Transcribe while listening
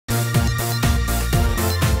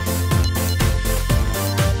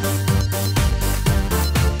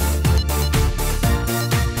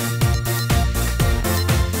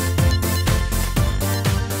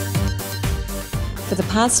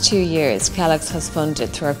past 2 years, Kellogg's has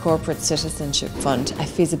funded through our Corporate Citizenship Fund a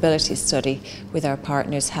feasibility study with our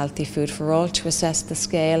partners Healthy Food for All to assess the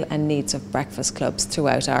scale and needs of breakfast clubs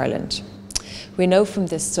throughout Ireland. We know from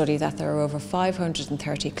this study that there are over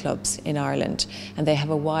 530 clubs in Ireland and they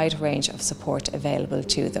have a wide range of support available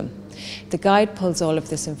to them. The guide pulls all of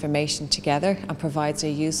this information together and provides a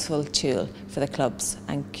useful tool for the clubs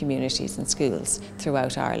and communities and schools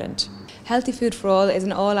throughout Ireland. Healthy Food for All is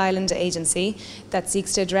an all-Ireland agency that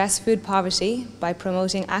seeks to address food poverty by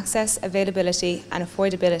promoting access, availability and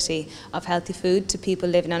affordability of healthy food to people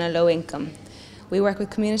living on a low income. We work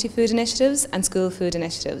with community food initiatives and school food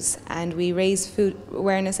initiatives, and we raise food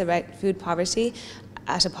awareness about food poverty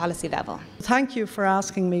at a policy level. Thank you for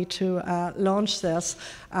asking me to launch this,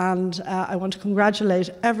 and I want to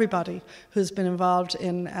congratulate everybody who's been involved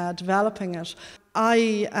in developing it.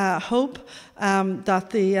 I hope that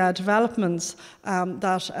the developments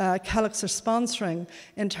that Kellogg's are sponsoring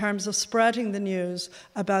in terms of spreading the news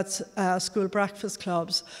about school breakfast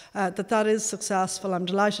clubs, that is successful. I'm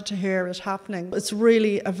delighted to hear it happening. It's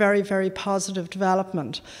really a very, very positive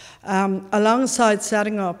development. Alongside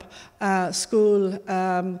setting up school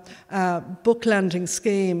book lending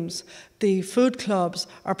schemes, the food clubs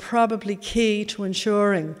are probably key to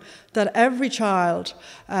ensuring that every child,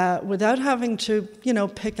 without having to,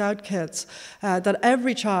 pick out kids, that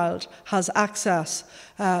every child has access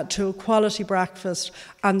to a quality breakfast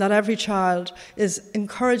and that every child is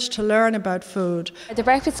encouraged to learn about food. The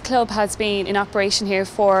Breakfast Club has been in operation here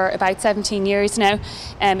for about 17 years now.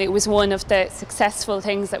 It was one of the successful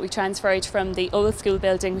things that we transferred from the old school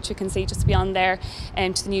building, which you can see just beyond there,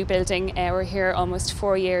 to the new building. We're here almost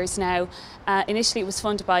 4 years now. Initially it was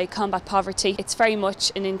funded by Combat Poverty. It's very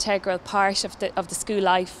much an integral part of the school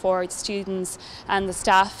life for the students and the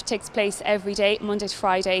staff. It takes place every day, Monday to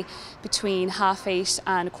Friday, between 8:30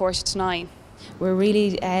 and 9:15. We're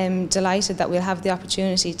really delighted that we'll have the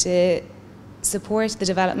opportunity to support the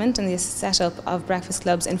development and the setup of breakfast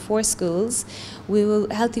clubs in 4 schools.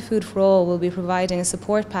 Healthy Food for All will be providing a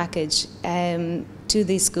support package to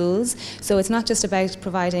these schools. So it's not just about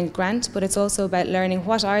providing a grant, but it's also about learning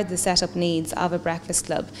what are the setup needs of a breakfast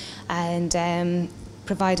club and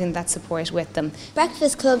providing that support with them.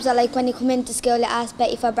 Breakfast clubs are like when you come into school, you ask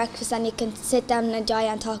Betty for breakfast and you can sit down and enjoy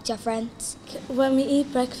and talk to your friends. When we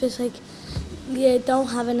eat breakfast, you don't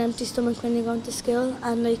have an empty stomach when you're going to school,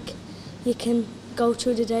 and you can go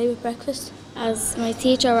through the day with breakfast. As my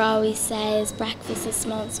teacher always says, breakfast is the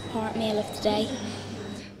most important meal of the day.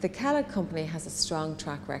 The Kellogg Company has a strong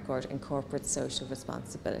track record in corporate social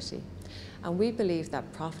responsibility, and we believe that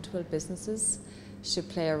profitable businesses should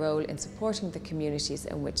play a role in supporting the communities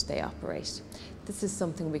in which they operate. This is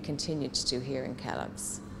something we continue to do here in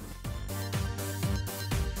Kellogg's.